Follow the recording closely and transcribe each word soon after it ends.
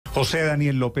José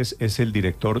Daniel López es el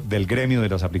director del gremio de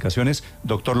las aplicaciones.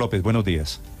 Doctor López, buenos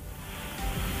días.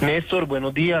 Néstor,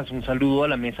 buenos días. Un saludo a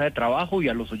la mesa de trabajo y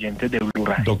a los oyentes de Blue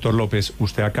Radio. Doctor López,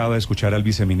 usted acaba de escuchar al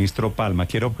viceministro Palma.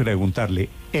 Quiero preguntarle,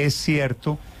 ¿es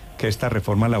cierto que esta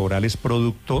reforma laboral es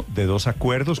producto de 2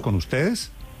 acuerdos con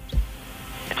ustedes?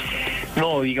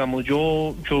 No, digamos,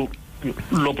 yo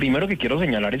lo primero que quiero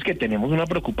señalar es que tenemos una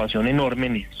preocupación enorme,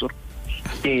 Néstor,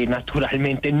 que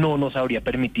naturalmente no nos habría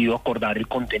permitido acordar el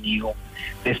contenido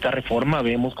de esta reforma.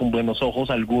 Vemos con buenos ojos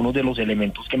algunos de los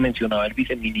elementos que mencionaba el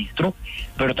viceministro,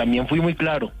 pero también fui muy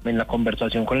claro en la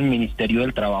conversación con el Ministerio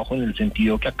del Trabajo en el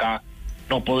sentido que acá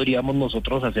no podríamos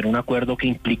nosotros hacer un acuerdo que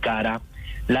implicara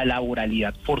la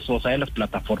laboralidad forzosa de las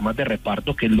plataformas de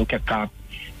reparto, que es lo que acá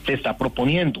se está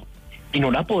proponiendo. Y no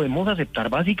la podemos aceptar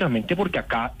básicamente porque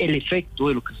acá el efecto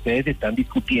de lo que ustedes están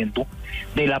discutiendo,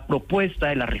 de la propuesta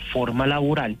de la reforma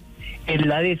laboral, es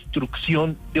la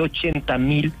destrucción de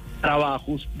 80.000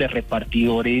 trabajos de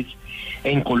repartidores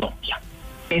en Colombia.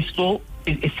 Este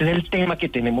es el tema que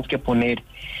tenemos que poner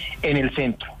en el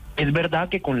centro. Es verdad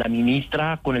que con la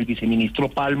ministra, con el viceministro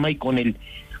Palma y con el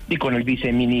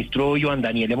viceministro José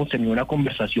Daniel hemos tenido una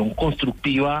conversación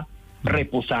constructiva,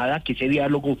 reposada, que ese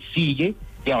diálogo sigue,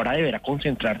 y ahora deberá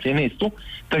concentrarse en esto,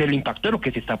 pero el impacto de lo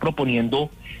que se está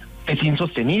proponiendo es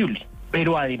insostenible.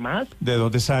 Pero además, ¿de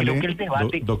dónde sale, creo que el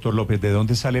debate, doctor López, de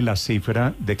dónde sale la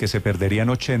cifra de que se perderían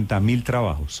 80.000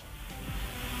 trabajos?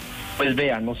 Pues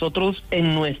vea, nosotros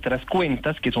en nuestras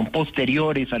cuentas, que son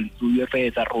posteriores al estudio de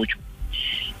desarrollo,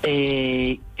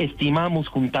 estimamos,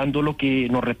 juntando lo que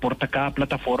nos reporta cada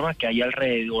plataforma, que hay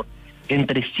alrededor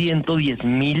entre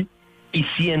 110.000 y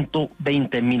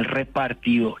 120.000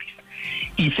 repartidores.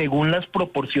 Y según las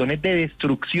proporciones de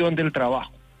destrucción del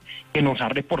trabajo que nos ha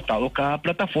reportado cada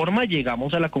plataforma,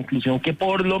 llegamos a la conclusión que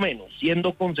por lo menos,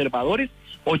 siendo conservadores,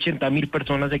 80.000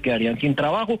 personas se quedarían sin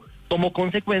trabajo como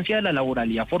consecuencia de la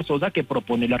laboralidad forzosa que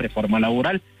propone la reforma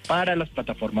laboral para las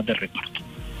plataformas de reparto.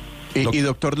 Y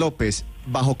doctor López,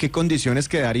 ¿bajo qué condiciones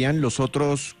quedarían los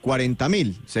otros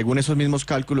 40.000, según esos mismos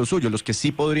cálculos suyos, los que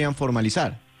sí podrían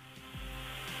formalizar?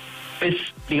 Pues,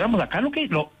 digamos, acá lo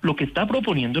que está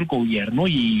proponiendo el gobierno,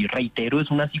 y reitero,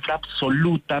 es una cifra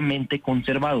absolutamente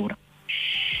conservadora,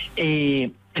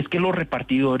 es que los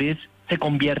repartidores se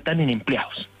conviertan en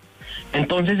empleados.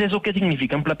 Entonces, ¿eso qué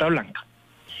significa en plata blanca?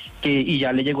 Y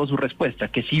ya le llegó su respuesta,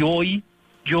 que si hoy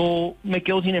yo me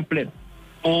quedo sin empleo,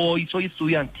 hoy soy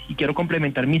estudiante y quiero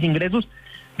complementar mis ingresos,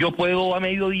 yo puedo a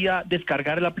mediodía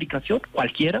descargar la aplicación,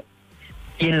 cualquiera,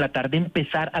 y en la tarde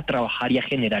empezar a trabajar y a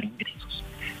generar ingresos.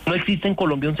 No existe en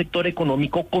Colombia un sector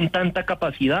económico con tanta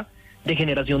capacidad de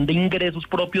generación de ingresos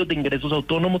propios, de ingresos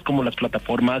autónomos, como las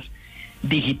plataformas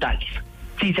digitales.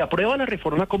 Si se aprueba la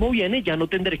reforma como viene, ya no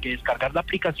tendré que descargar la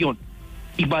aplicación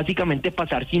y básicamente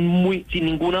pasar sin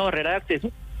ninguna barrera de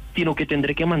acceso, sino que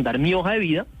tendré que mandar mi hoja de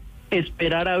vida,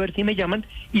 esperar a ver si me llaman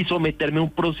y someterme a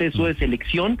un proceso de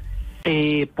selección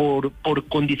por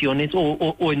condiciones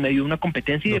o en medio de una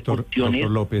competencia y doctor, de funciones.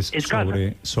 Doctor López,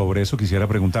 escasas. sobre eso quisiera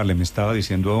preguntarle. Me estaba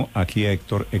diciendo aquí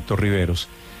Héctor Riveros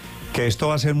que esto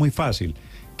va a ser muy fácil,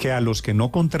 que a los que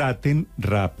no contraten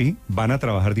Rappi van a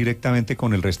trabajar directamente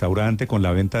con el restaurante, con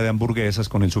la venta de hamburguesas,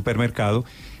 con el supermercado,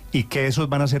 y que esos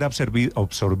van a ser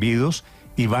absorbidos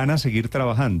y van a seguir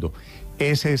trabajando.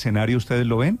 ¿Ese escenario ustedes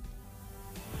lo ven?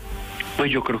 Pues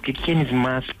yo creo que quienes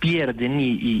más pierden,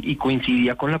 y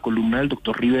coincidía con la columna del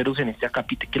doctor Riveros en este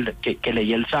acápite que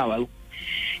leí el sábado,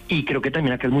 y creo que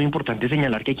también acá es muy importante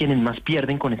señalar que quienes más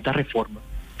pierden con esta reforma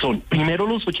son, primero,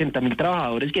 los 80.000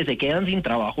 trabajadores que se quedan sin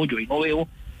trabajo, yo ahí no veo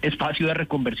espacio de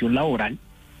reconversión laboral,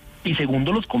 y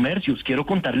segundo, los comercios. Quiero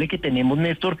contarle que tenemos,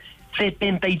 Néstor,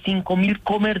 75.000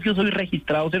 comercios hoy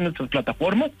registrados en nuestras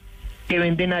plataformas, que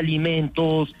venden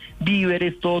alimentos,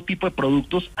 víveres, todo tipo de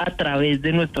productos a través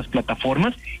de nuestras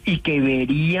plataformas, y que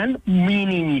verían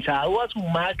minimizado a su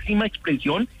máxima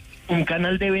expresión un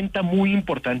canal de venta muy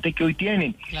importante que hoy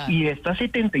tienen. Claro. Y de estas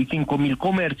 75.000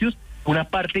 comercios, una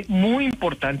parte muy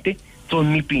importante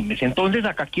son MIPYMES. Entonces,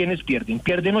 acá, ¿quiénes pierden?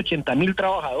 Pierden 80.000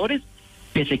 trabajadores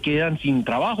que se quedan sin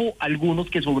trabajo, algunos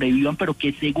que sobrevivan, pero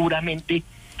que seguramente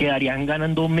quedarían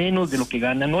ganando menos de lo que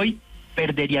ganan hoy.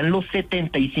 Perderían los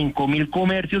 75.000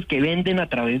 comercios que venden a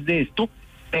través de esto.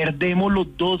 Perdemos los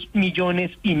 2,5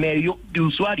 millones de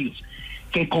usuarios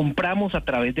que compramos a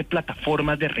través de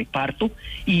plataformas de reparto,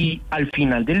 y al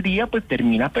final del día pues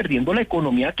termina perdiendo la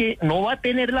economía, que no va a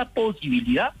tener la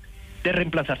posibilidad de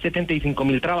reemplazar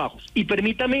 75.000 trabajos. Y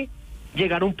permítame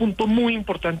llegar a un punto muy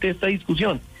importante de esta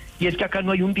discusión, y es que acá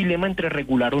no hay un dilema entre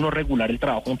regular o no regular el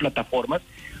trabajo en plataformas,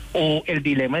 o el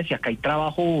dilema de si acá hay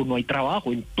trabajo o no hay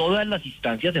trabajo. En todas las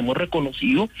instancias hemos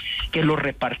reconocido que los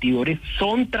repartidores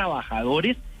son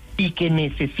trabajadores y que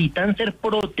necesitan ser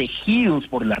protegidos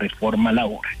por la reforma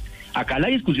laboral. Acá la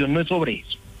discusión no es sobre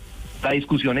eso, la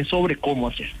discusión es sobre cómo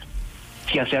hacerlo.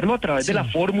 Si hacerlo a través de la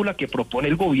fórmula que propone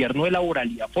el gobierno de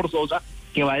laboralidad forzosa,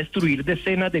 que va a destruir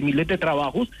decenas de miles de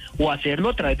trabajos, o hacerlo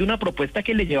a través de una propuesta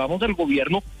que le llevamos al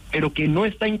gobierno, pero que no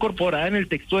está incorporada en el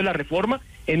texto de la reforma,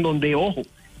 en donde, ojo,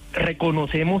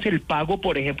 reconocemos el pago,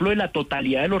 por ejemplo, de la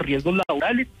totalidad de los riesgos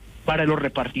laborales para los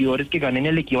repartidores que ganen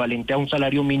el equivalente a un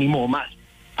salario mínimo o más.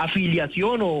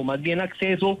 Afiliación o más bien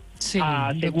acceso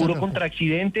a seguro contra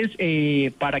accidentes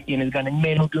para quienes ganen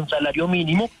menos de un salario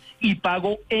mínimo, y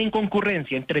pago en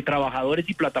concurrencia entre trabajadores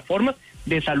y plataformas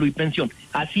de salud y pensión.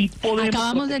 Así podemos...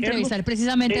 Acabamos de entrevistar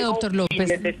precisamente, doctor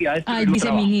López, al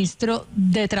viceministro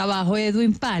de Trabajo,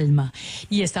 Edwin Palma,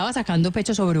 y estaba sacando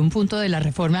pecho sobre un punto de la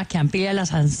reforma que amplía la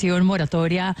sanción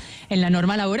moratoria en la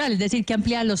norma laboral, es decir, que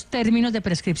amplía los términos de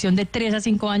prescripción de 3 a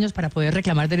 5 años para poder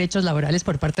reclamar derechos laborales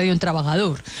por parte de un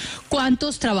trabajador.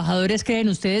 ¿Cuántos trabajadores creen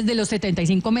ustedes de los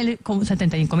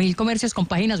 75.000 comercios con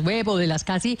páginas web o de las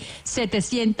casi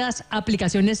 700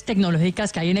 aplicaciones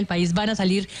tecnológicas que hay en el país van a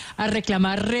salir a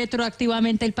reclamar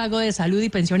retroactivamente el pago de salud y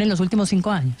pensión en los últimos 5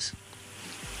 años?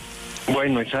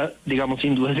 Bueno, esa, digamos,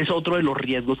 sin duda ese es otro de los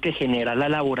riesgos que genera la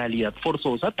laboralidad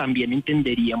forzosa. También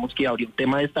entenderíamos que habría un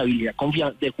tema de estabilidad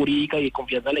jurídica y de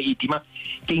confianza legítima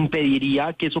que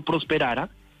impediría que eso prosperara,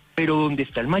 pero donde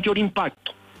está el mayor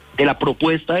impacto de la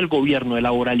propuesta del gobierno de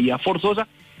laboralidad forzosa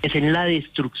es en la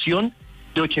destrucción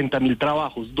de 80.000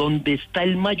 trabajos. Donde está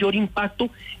el mayor impacto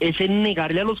es en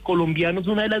negarle a los colombianos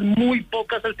una de las muy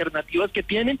pocas alternativas que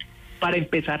tienen para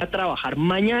empezar a trabajar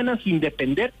mañana sin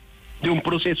depender de un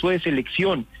proceso de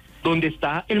selección. Donde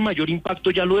está el mayor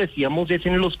impacto, ya lo decíamos, es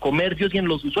en los comercios y en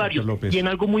los usuarios. Y en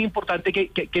algo muy importante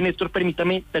que Néstor,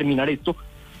 permítame terminar esto,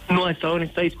 no ha estado en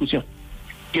esta discusión,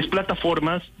 y es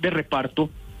plataformas de reparto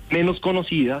menos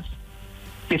conocidas,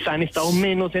 que han estado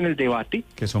menos en el debate,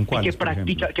 que son cuáles,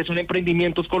 que son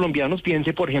emprendimientos colombianos.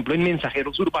 Piense, por ejemplo, en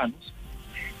mensajeros urbanos,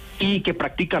 y que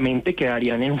prácticamente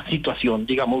quedarían en una situación,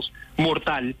 digamos,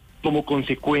 mortal como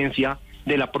consecuencia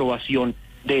de la aprobación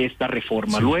de esta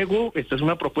reforma. Luego, esta es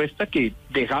una propuesta que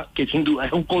sin duda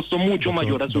es un costo mucho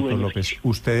mayor a su beneficio. López,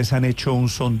 ¿ustedes han hecho un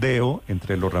sondeo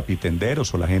entre los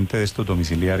rapitenderos o la gente de estos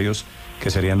domiciliarios que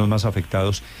serían los más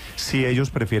afectados, si ellos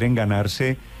prefieren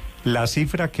ganarse la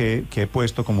cifra que he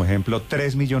puesto como ejemplo,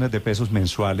 3 millones de pesos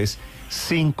mensuales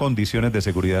sin condiciones de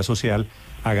seguridad social,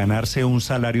 a ganarse un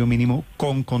salario mínimo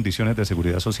con condiciones de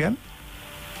seguridad social?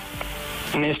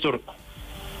 Néstor,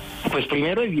 pues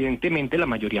primero, evidentemente la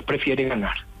mayoría prefiere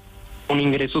ganar un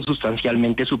ingreso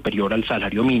sustancialmente superior al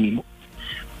salario mínimo,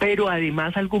 pero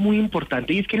además algo muy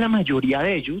importante, y es que la mayoría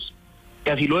de ellos,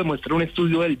 que así lo demuestra un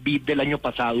estudio del BID del año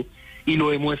pasado y lo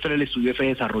demuestra el estudio de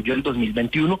Fedesarrollo del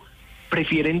 2021,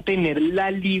 prefieren tener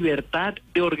la libertad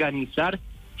de organizar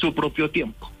su propio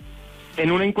tiempo.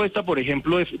 En una encuesta, por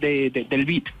ejemplo, del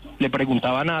BID, le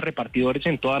preguntaban a repartidores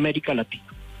en toda América Latina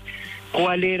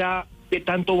cuál era, qué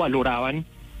tanto valoraban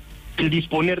el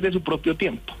disponer de su propio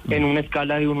tiempo en una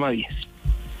escala de 1 a 10.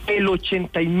 El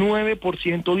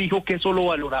 89% dijo que eso lo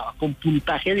valoraba con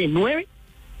puntaje de 9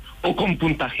 o con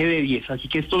puntaje de 10. Así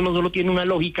que esto no solo tiene una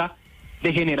lógica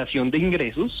de generación de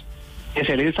ingresos, de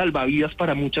ser el salvavidas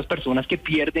para muchas personas que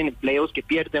pierden empleos, que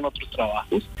pierden otros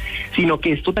trabajos, sino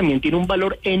que esto también tiene un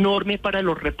valor enorme para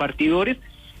los repartidores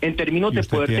en términos de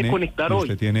poderse conectar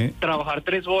hoy, trabajar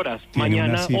 3 horas,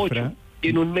 mañana 8, y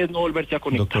en un mes no volverse a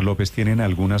conectar. Doctor López, ¿tienen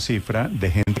alguna cifra de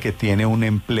gente que tiene un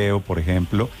empleo, por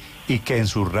ejemplo, y que en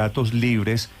sus ratos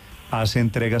libres hace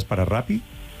entregas para Rappi?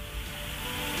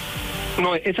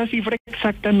 No, esa cifra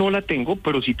exacta no la tengo,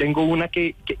 pero sí tengo una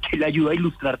que le ayuda a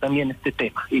ilustrar también este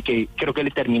tema y que creo que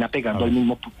le termina pegando al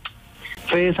mismo punto.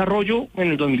 Fedesarrollo en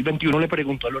el 2021 le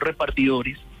preguntó a los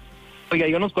repartidores, oiga,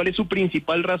 díganos cuál es su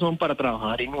principal razón para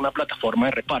trabajar en una plataforma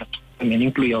de reparto. También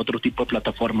incluía otro tipo de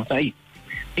plataformas ahí.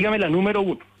 Dígame la número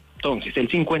 1. Entonces, el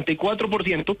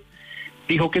 54%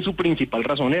 dijo que su principal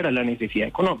razón era la necesidad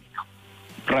económica.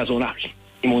 Razonable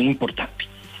y muy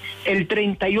importante. El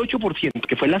 38%,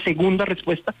 que fue la segunda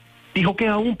respuesta, dijo que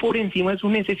aún por encima de su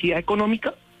necesidad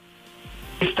económica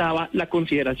estaba la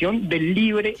consideración del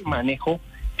libre manejo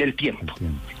del tiempo.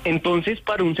 Entonces,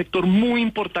 para un sector muy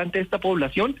importante de esta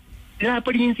población, la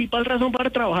principal razón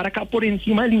para trabajar acá por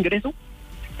encima del ingreso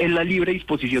es la libre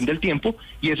disposición del tiempo,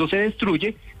 y eso se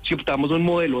destruye si optamos un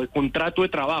modelo de contrato de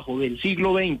trabajo del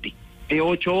siglo XX, de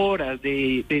 8 horas,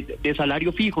 de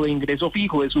salario fijo, de ingreso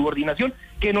fijo, de subordinación,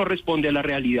 que no responde a la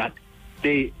realidad.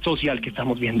 social que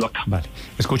estamos viendo acá. Vale.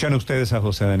 Escuchan ustedes a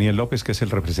José Daniel López, que es el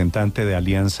representante de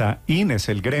Alianza In, es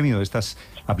el gremio de estas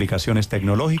aplicaciones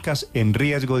tecnológicas. En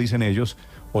riesgo, dicen ellos,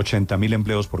 80.000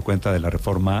 empleos por cuenta de la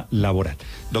reforma laboral.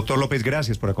 Doctor López,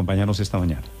 gracias por acompañarnos esta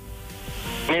mañana.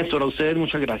 Néstor, a ustedes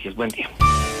muchas gracias. Buen día.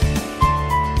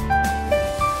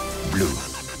 Blue,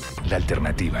 la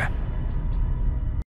alternativa.